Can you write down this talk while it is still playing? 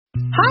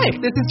Hi,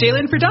 this is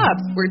Jalen for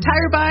Dobbs, where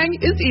tire buying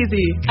is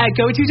easy. At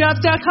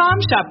GoToDobbs.com,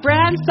 shop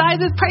brands,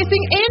 sizes,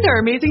 pricing, and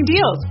our amazing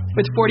deals.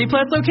 With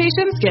 40-plus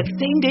locations, get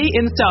same-day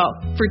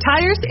install. For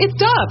tires, it's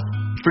Dobbs.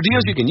 For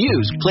deals you can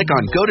use, click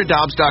on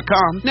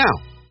GoToDobbs.com now.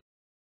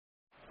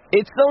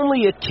 It's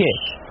only a kick,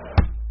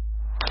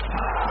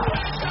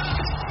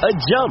 a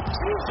jump,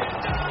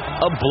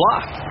 a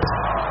block.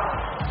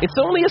 It's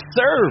only a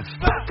serve.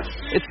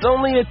 It's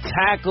only a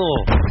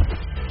tackle,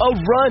 a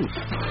run.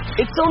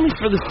 It's only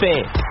for the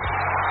fans.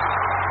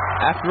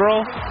 After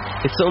all,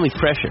 it's only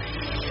pressure.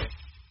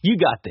 You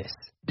got this.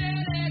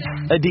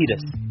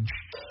 Adidas.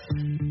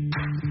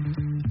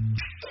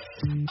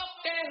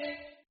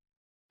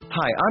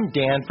 Hi, I'm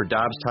Dan for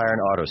Dobbs Tire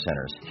and Auto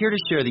Centers, here to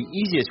share the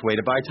easiest way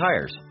to buy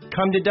tires.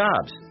 Come to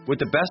Dobbs. With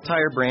the best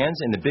tire brands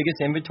and the biggest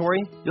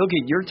inventory, you'll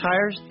get your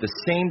tires the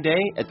same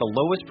day at the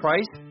lowest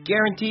price,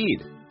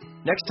 guaranteed.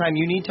 Next time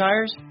you need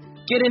tires,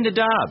 get into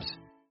Dobbs.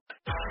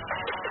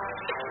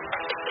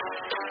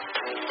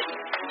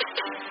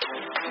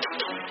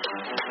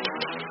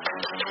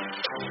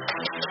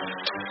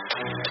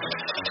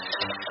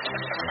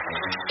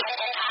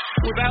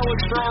 With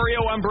Alex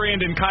Ferrario, I'm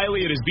Brandon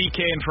Kiley. It is BK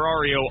and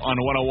Ferrario on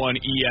 101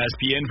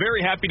 ESPN.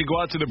 Very happy to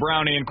go out to the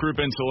Brown and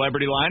Crouppen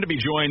Celebrity Line to be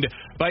joined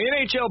by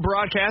NHL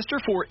broadcaster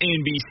for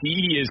NBC.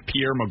 He is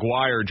Pierre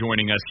Maguire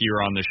joining us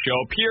here on the show.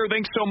 Pierre,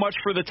 thanks so much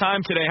for the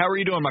time today. How are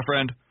you doing, my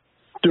friend?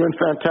 Doing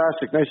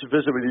fantastic. Nice to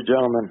visit with you,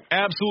 gentlemen.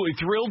 Absolutely.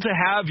 Thrilled to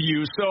have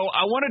you. So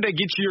I wanted to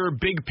get your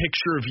big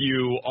picture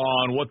view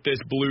on what this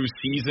Blues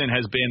season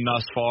has been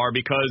thus far,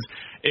 because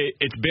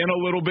it's been a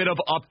little bit of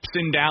ups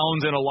and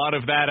downs, and a lot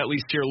of that, at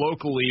least here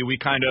locally, we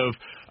kind of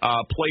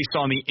placed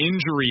on the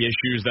injury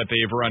issues that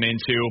they've run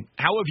into.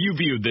 How have you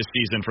viewed this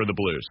season for the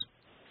Blues?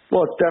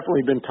 Well, it's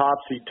definitely been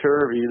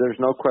topsy-turvy.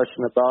 There's no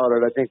question about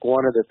it. I think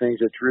one of the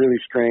things that's really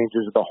strange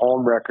is the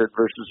home record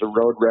versus the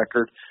road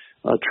record.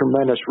 A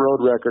tremendous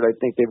road record. I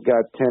think they've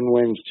got 10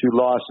 wins, 2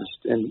 losses,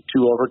 and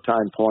 2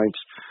 overtime points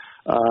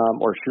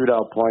or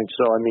shootout points.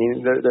 So, I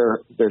mean,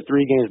 they're 3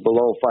 games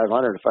below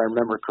 500, if I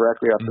remember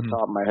correctly off the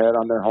top of my head,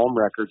 on their home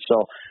record.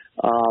 So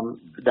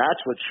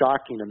that's what's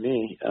shocking to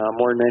me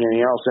more than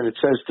anything else. And it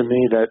says to me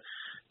that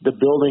the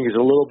building is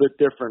a little bit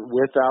different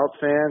without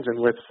fans and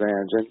with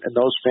fans. And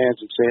those fans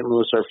in St.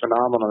 Louis are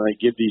phenomenal. They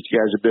give these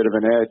guys a bit of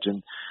an edge.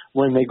 And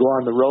when they go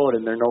on the road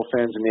and there are no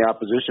fans in the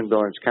opposition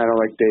building, it's kind of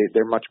like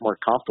they're much more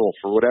comfortable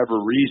for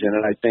whatever reason.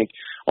 And I think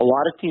a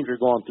lot of teams are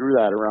going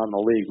through that around the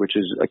league, which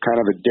is a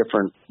kind of a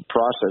different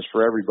process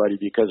for everybody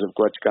because of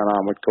what's gone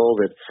on with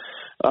COVID.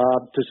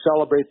 To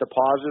celebrate the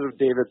positive,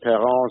 David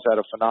Perron's had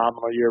a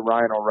phenomenal year.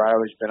 Ryan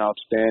O'Reilly's been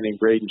outstanding.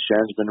 Braden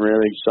Shen's been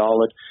really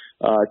solid.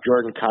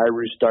 Jordan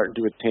Kyrie's starting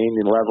to attain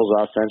the levels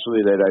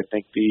offensively that I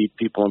think the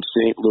people in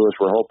St. Louis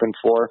were hoping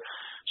for.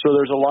 So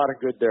there's a lot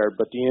of good there,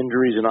 but the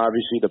injuries and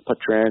obviously the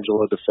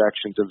Pietrangelo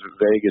defection to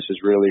Vegas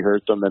has really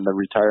hurt them, and the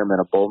retirement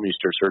of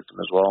Bouwmeester's hurt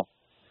them as well.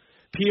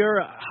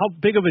 Pierre, how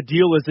big of a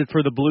deal is it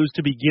for the Blues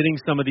to be getting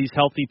some of these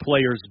healthy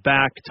players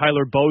back?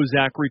 Tyler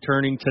Bozak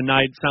returning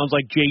tonight. Sounds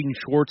like Jaden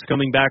Schwartz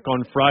coming back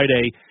on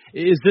Friday.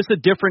 Is this a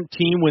different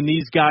team when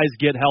these guys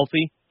get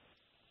healthy?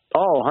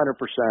 Oh, 100%.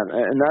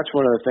 And that's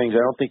one of the things. I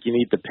don't think you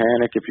need to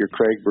panic if you're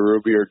Craig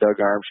Berube or Doug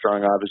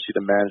Armstrong, obviously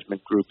the management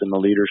group and the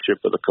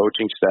leadership of the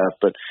coaching staff.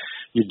 But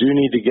you do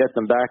need to get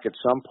them back at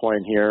some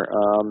point here.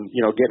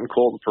 Getting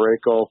Colton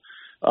Parayko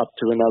up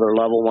to another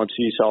level once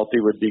he's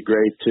healthy would be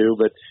great too.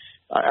 But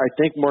I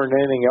think more than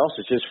anything else,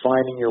 it's just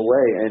finding your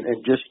way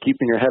and just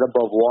keeping your head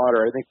above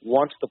water. I think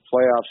once the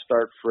playoffs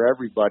start for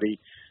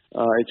everybody,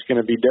 it's going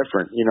to be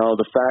different. You know,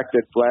 the fact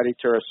that Vladdy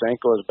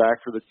Tarasenko is back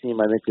for the team,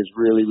 I think, is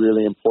really,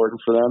 really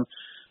important for them.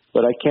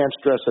 But I can't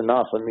stress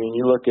enough. I mean,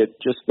 you look at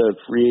just the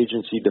free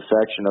agency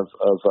defection of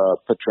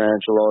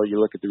Pietrangelo.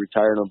 You look at the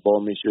retirement of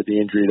Bouwmeester, the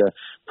injury to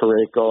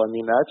Parayko. I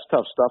mean, that's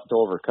tough stuff to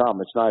overcome.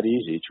 It's not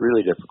easy. It's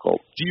really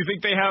difficult. Do you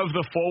think they have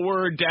the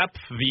forward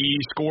depth, the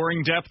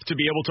scoring depth to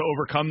be able to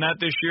overcome that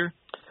this year?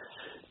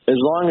 As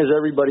long as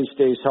everybody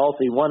stays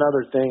healthy. One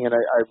other thing, and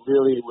I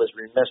really was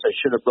remiss, I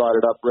should have brought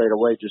it up right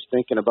away just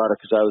thinking about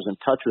it because I was in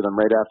touch with him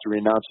right after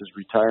he announced his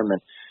retirement.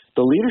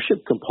 The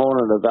leadership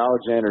component of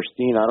Alexander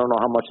Steen, I don't know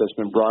how much that's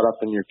been brought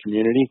up in your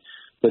community,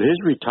 but his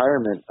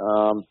retirement,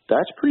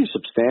 that's pretty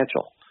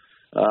substantial.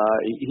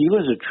 He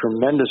was a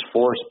tremendous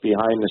force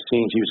behind the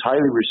scenes. He was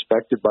highly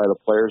respected by the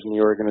players in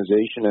the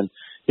organization, and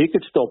he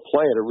could still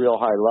play at a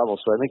real high level.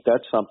 So I think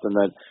that's something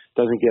that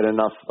doesn't get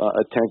enough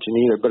attention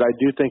either. But I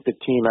do think the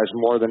team has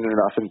more than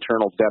enough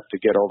internal depth to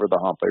get over the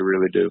hump. I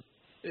really do.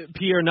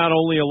 Pierre, not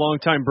only a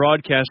longtime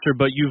broadcaster,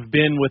 but you've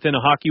been within a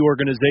hockey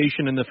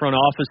organization in the front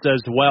office as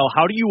well.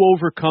 How do you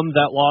overcome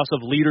that loss of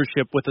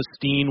leadership with a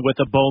Steen,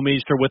 with a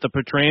Bouwmeester, with a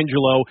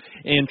Pietrangelo,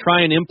 and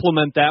try and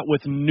implement that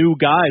with new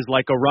guys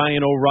like a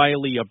Ryan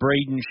O'Reilly, a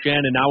Braden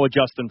Shen, and now a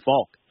Justin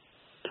Falk?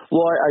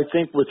 Well, I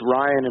think with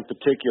Ryan in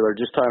particular,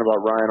 just talking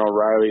about Ryan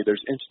O'Reilly,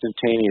 there's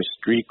instantaneous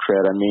street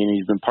cred. I mean,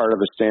 he's been part of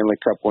a Stanley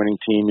Cup winning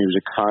team. He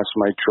was a Conn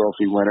Smythe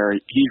Trophy winner.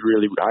 He's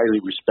really highly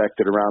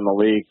respected around the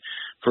league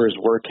for his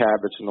work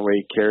habits and the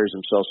way he carries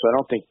himself. So I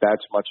don't think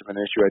that's much of an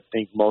issue. I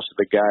think most of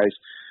the guys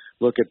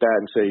look at that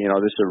and say,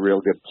 this is a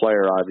real good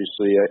player,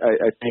 obviously.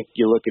 I think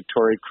you look at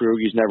Torrey Krug,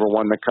 he's never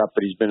won the Cup,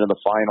 but he's been to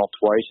the final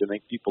twice. I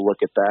think people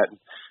look at that, and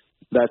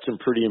that's some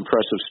pretty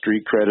impressive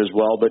street cred as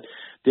well. But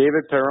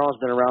David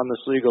Perron's been around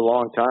this league a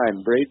long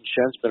time. Braden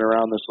Shent's been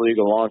around this league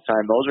a long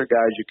time. Those are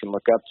guys you can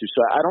look up to. So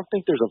I don't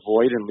think there's a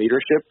void in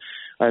leadership.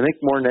 I think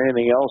more than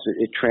anything else,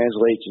 it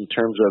translates in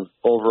terms of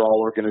overall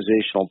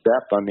organizational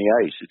depth on the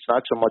ice. It's not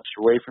so much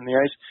away from the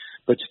ice,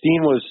 but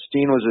Steen was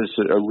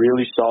a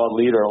really solid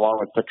leader along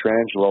with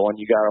Pietrangelo,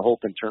 and you got to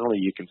hope internally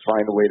you can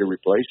find a way to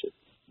replace it.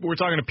 We're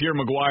talking to Pierre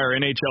McGuire,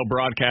 NHL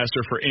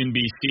broadcaster for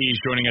NBC,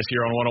 joining us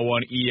here on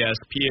 101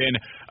 ESPN.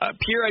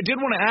 Pierre, I did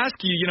want to ask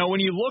you,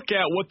 when you look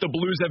at what the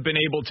Blues have been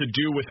able to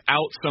do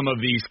without some of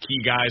these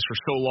key guys for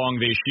so long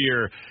this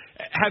year,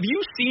 have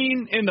you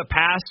seen in the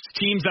past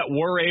teams that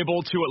were able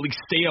to at least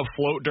stay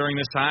afloat during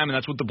this time, and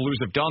that's what the Blues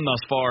have done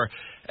thus far?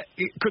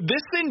 Could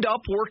this end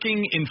up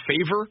working in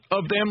favor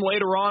of them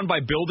later on by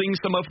building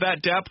some of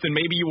that depth, and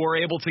maybe you were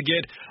able to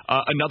get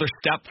another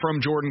step from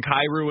Jordan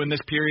Kyrou in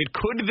this period?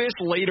 Could this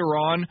later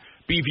on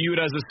be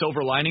viewed as a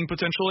silver lining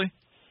potentially?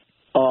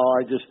 Oh,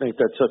 I just think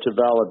that's such a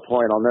valid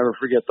point. I'll never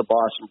forget the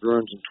Boston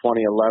Bruins in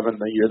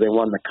 2011, the year they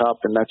won the Cup,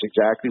 and that's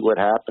exactly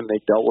what happened. They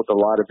dealt with a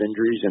lot of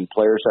injuries, and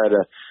players had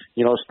to,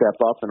 step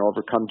up and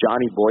overcome.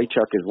 Johnny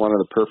Boychuk is one of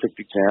the perfect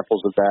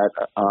examples of that.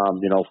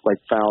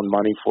 Found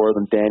money for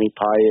them. Danny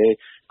Paille,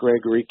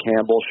 Gregory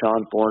Campbell,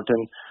 Sean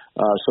Thornton.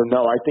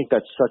 No, I think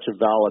that's such a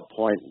valid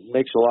point. It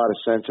makes a lot of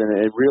sense,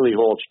 and it really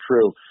holds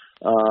true.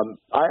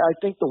 I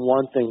think the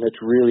one thing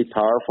that's really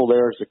powerful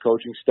there is the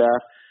coaching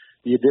staff.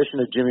 The addition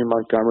of Jimmy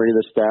Montgomery,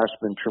 the staff's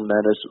been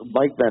tremendous.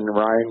 Mike Van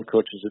Ryn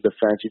coaches the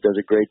defense. He does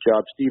a great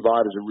job. Steve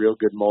Ott is a real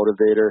good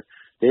motivator.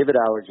 David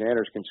Alexander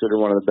is considered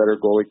one of the better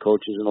goalie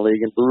coaches in the league,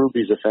 and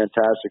Berube's a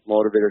fantastic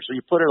motivator. So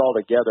you put it all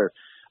together,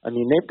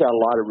 they've got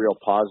a lot of real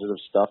positive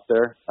stuff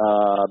there.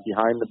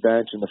 Behind the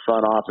bench in the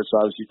front office,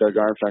 obviously Doug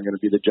Armstrong going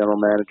to be the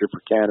general manager for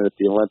Canada at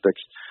the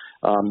Olympics.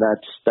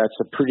 That's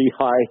a pretty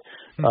high,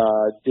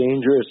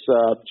 dangerous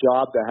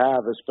job to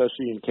have,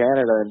 especially in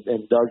Canada.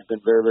 And Doug's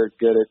been very, very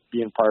good at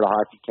being part of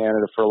Hockey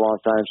Canada for a long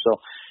time. So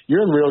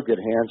you're in real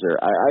good hands there.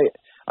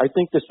 I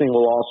think this thing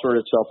will all sort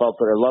itself out.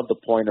 But I love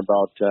the point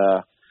about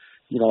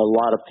a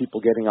lot of people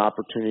getting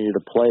opportunity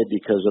to play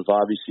because of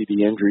obviously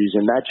the injuries,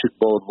 and that should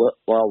bode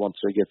well once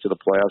they get to the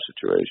playoff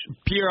situation.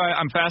 Pierre,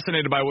 I'm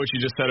fascinated by what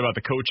you just said about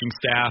the coaching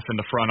staff and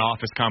the front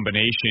office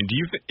combination.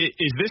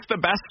 Is this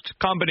the best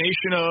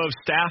combination of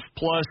staff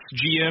plus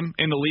GM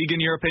in the league,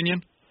 in your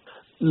opinion?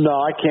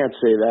 No, I can't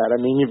say that.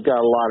 You've got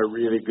a lot of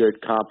really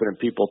good, competent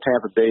people.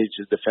 Tampa Bay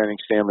is defending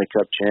Stanley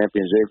Cup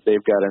champions.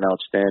 They've got an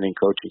outstanding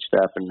coaching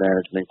staff and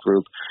management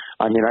group.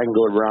 I can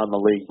go around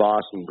the league.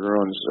 Boston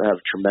Bruins have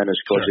a tremendous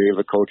coach. Sure. They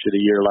have a coach of the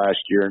year last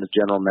year and a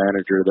general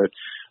manager that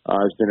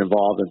has been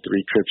involved in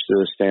 3 trips to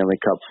the Stanley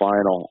Cup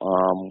final.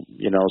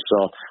 So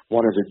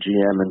one is a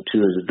GM and 2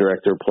 is a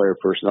director of player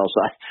personnel. So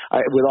I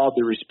with all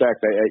due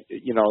respect,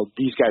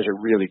 these guys are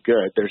really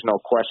good. There's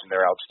no question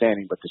they're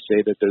outstanding, but to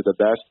say that they're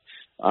the best,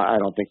 I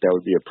don't think that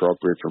would be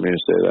appropriate for me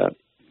to say that.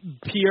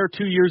 Pierre,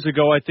 2 years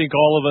ago, I think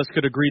all of us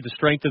could agree the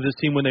strength of this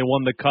team when they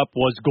won the Cup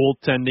was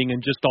goaltending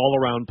and just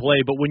all-around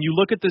play. But when you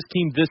look at this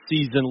team this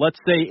season, let's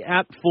say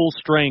at full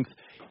strength,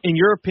 in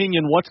your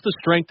opinion, what's the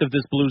strength of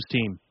this Blues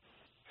team?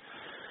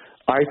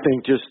 I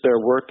think just their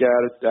work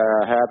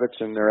habits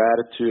and their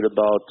attitude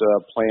about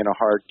playing a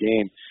hard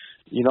game.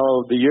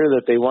 The year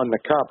that they won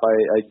the Cup,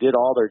 I did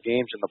all their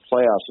games in the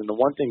playoffs, and the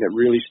one thing that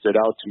really stood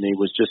out to me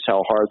was just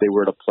how hard they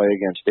were to play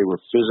against. They were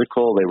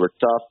physical, they were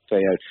tough, they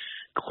had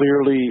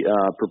clearly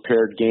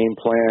prepared game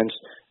plans.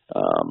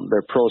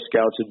 Their pro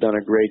scouts had done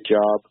a great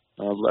job,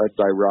 led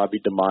by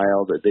Robbie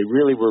DeMaio. That they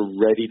really were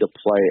ready to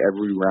play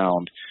every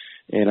round.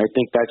 And I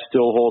think that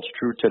still holds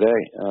true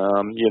today.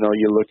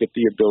 You look at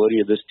the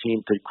ability of this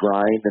team to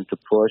grind and to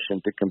push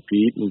and to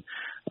compete. And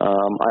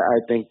I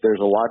think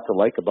there's a lot to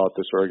like about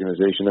this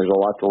organization. There's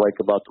a lot to like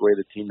about the way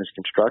the team is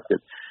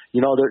constructed.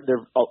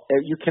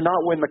 You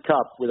cannot win the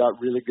Cup without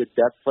really good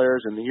depth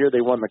players. And the year they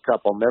won the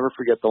Cup, I'll never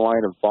forget the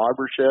line of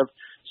Barbashev,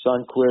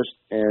 Sundqvist,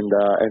 and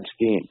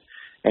Steen.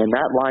 And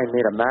that line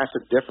made a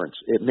massive difference.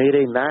 It made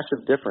a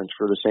massive difference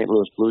for the St.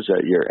 Louis Blues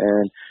that year.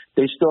 And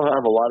they still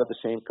have a lot of the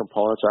same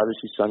components.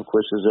 Obviously,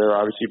 Sundqvist is there.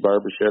 Obviously,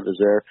 Barbashev is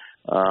there.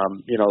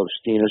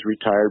 Steen is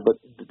retired. But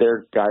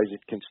they're guys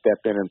that can step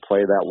in and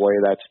play that way,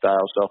 that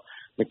style. So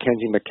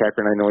Mackenzie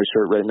McEachern, I know he's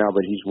hurt right now,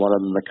 but he's one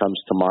of them that comes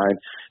to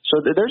mind. So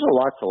there's a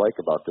lot to like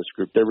about this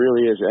group. There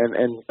really is.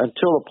 And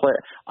until the play,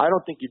 I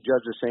don't think you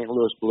judge the St.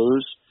 Louis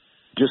Blues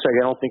just like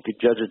I don't think you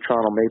judge the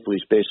Toronto Maple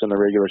Leafs based on the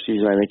regular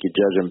season. I think you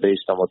judge them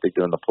based on what they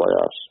do in the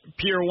playoffs.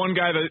 Pierre, one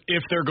guy that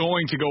if they're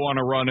going to go on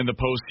a run in the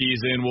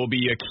postseason will be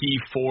a key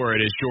for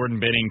it is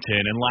Jordan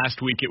Binnington. And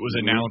last week it was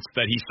announced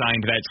that he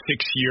signed that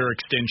 6-year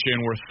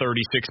extension worth $36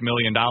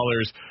 million.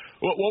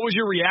 What was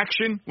your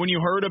reaction when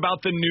you heard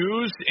about the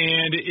news?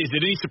 And is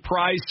it any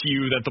surprise to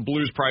you that the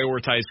Blues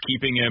prioritize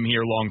keeping him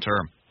here long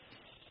term?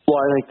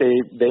 Well, I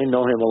think they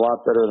know him a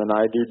lot better than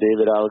I do.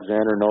 David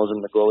Alexander knows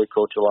him, the goalie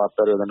coach, a lot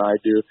better than I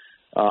do.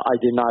 I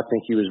did not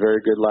think he was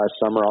very good last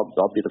summer.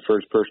 I'll be the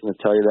first person to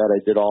tell you that.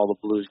 I did all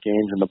the Blues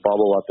games in the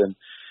bubble up in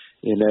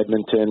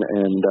Edmonton,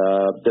 and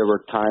there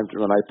were times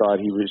when I thought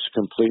he was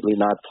completely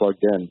not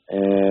plugged in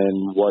and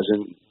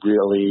wasn't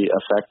really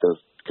effective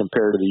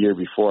compared to the year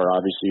before.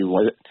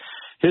 Obviously,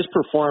 his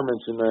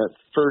performance in the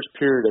first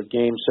period of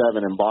Game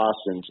 7 in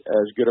Boston's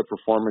as good a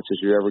performance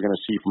as you're ever going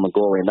to see from a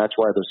goalie, and that's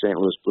why the St.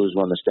 Louis Blues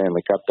won the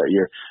Stanley Cup that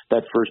year.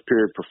 That first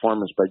period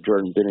performance by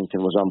Jordan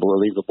Binnington was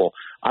unbelievable.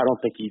 I don't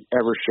think he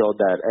ever showed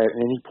that at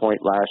any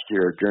point last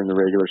year during the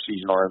regular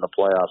season or in the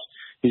playoffs.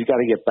 He's got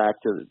to get back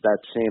to that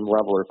same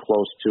level or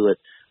close to it.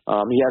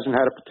 He hasn't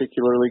had a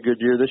particularly good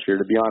year this year,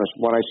 to be honest.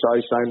 When I saw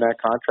he signed that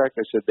contract,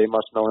 I said they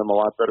must know him a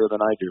lot better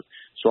than I do,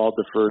 so I'll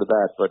defer to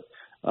that. But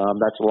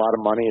that's a lot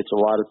of money. It's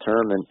a lot of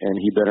term, and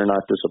he better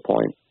not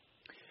disappoint.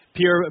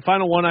 Pierre,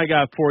 final one I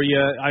got for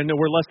you. I know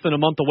we're less than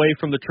a month away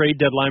from the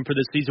trade deadline for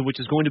this season, which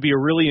is going to be a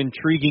really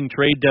intriguing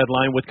trade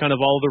deadline with kind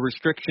of all the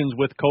restrictions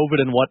with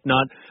COVID and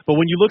whatnot.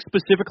 But when you look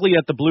specifically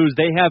at the Blues,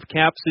 they have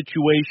cap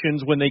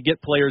situations when they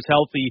get players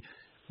healthy.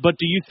 But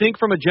do you think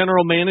from a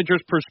general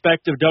manager's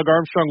perspective, Doug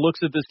Armstrong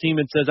looks at this team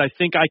and says, I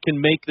think I can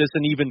make this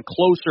an even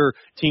closer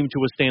team to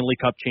a Stanley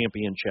Cup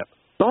championship?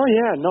 Oh,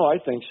 yeah, no,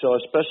 I think so,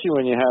 especially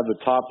when you have the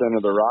top end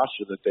of the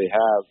roster that they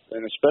have,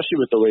 and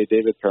especially with the way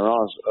David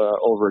Perron's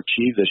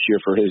overachieved this year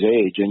for his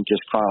age, and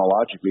just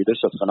chronologically, this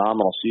is a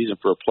phenomenal season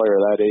for a player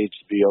that age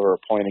to be over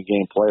a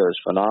point-a-game player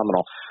is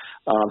phenomenal.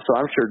 So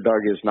I'm sure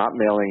Doug is not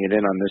mailing it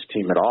in on this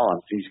team at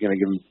all. He's going to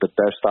give them the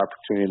best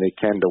opportunity they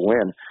can to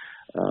win.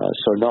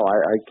 So, no,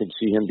 I can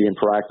see him being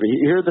proactive.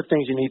 Here are the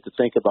things you need to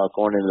think about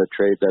going into the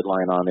trade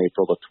deadline on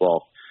April the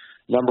 12th.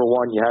 Number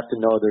one, you have to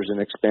know there's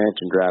an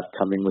expansion draft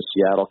coming with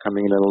Seattle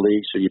coming into the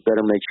league, so you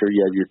better make sure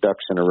you have your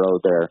ducks in a row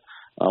there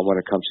when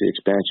it comes to the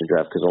expansion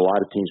draft, because a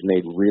lot of teams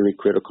made really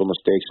critical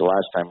mistakes the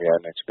last time we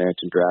had an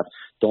expansion draft.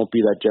 Don't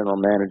be that general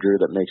manager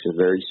that makes the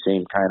very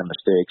same kind of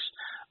mistakes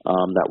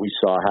that we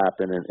saw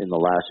happen in the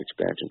last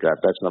expansion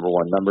draft. That's number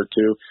one. Number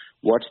two,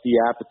 what's the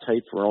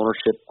appetite for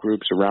ownership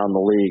groups around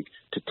the league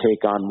to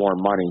take on more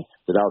money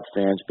without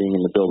fans being in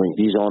the building?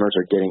 These owners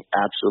are getting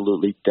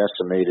absolutely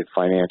decimated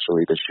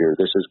financially this year.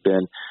 This has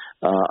been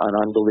an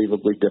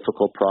unbelievably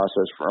difficult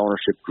process for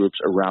ownership groups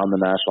around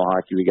the National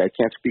Hockey League. I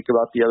can't speak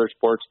about the other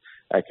sports.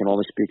 I can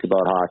only speak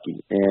about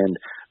hockey. And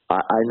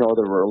I know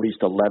there were at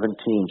least 11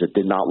 teams that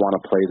did not want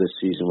to play this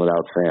season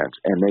without fans.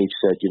 And they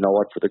said, you know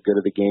what, for the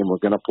good of the game, we're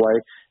going to play.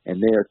 And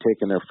they are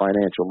taking their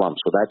financial lump.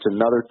 So that's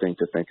another thing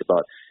to think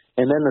about.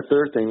 And then the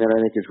third thing that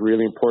I think is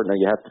really important that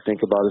you have to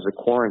think about is a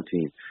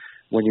quarantine.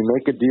 When you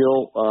make a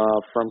deal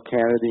from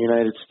Canada to the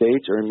United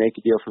States or make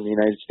a deal from the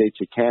United States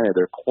to Canada,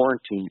 there are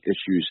quarantine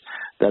issues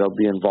that will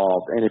be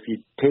involved. And if you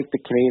take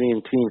the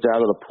Canadian teams out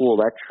of the pool,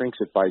 that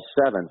shrinks it by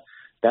 7.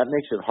 That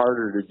makes it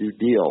harder to do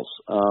deals.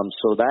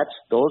 So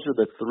those are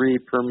the three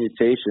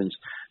permutations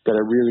that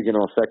are really going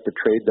to affect the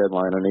trade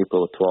deadline on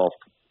April the 12th.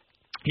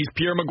 He's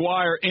Pierre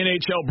McGuire,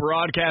 NHL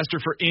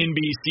broadcaster for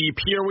NBC.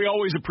 Pierre, we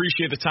always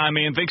appreciate the time,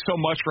 man. Thanks so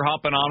much for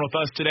hopping on with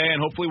us today, and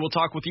hopefully we'll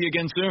talk with you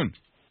again soon.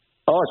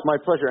 Oh, it's my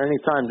pleasure.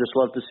 Anytime. Just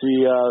love to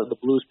see the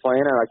Blues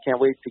playing, and I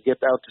can't wait to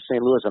get out to St.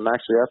 Louis. I'm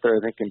actually out there,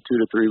 I think, in 2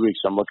 to 3 weeks.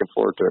 I'm looking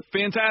forward to it.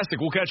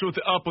 Fantastic. We'll catch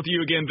up with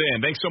you again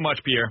then. Thanks so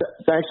much, Pierre.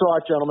 Thanks a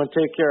lot, gentlemen.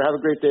 Take care. Have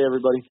a great day,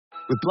 everybody.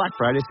 With Black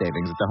Friday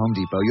savings at the Home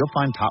Depot, you'll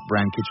find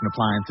top-brand kitchen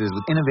appliances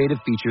with innovative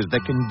features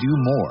that can do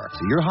more,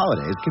 so your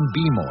holidays can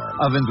be more.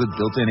 Ovens with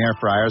built-in air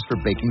fryers for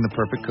baking the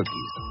perfect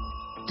cookies.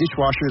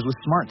 Dishwashers with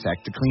smart tech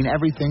to clean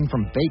everything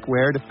from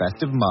bakeware to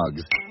festive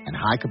mugs, and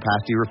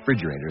high-capacity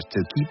refrigerators to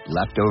keep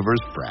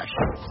leftovers fresh.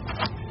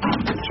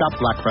 Shop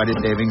Black Friday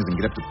savings and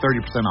get up to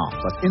 30% off,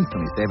 plus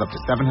instantly save up to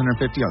 $750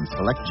 on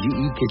select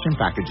GE kitchen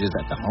packages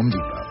at the Home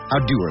Depot. How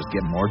doers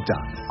get more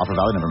done. Offer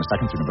valid November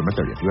 2nd through November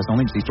 30th. U.S.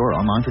 only. See store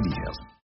or online for details.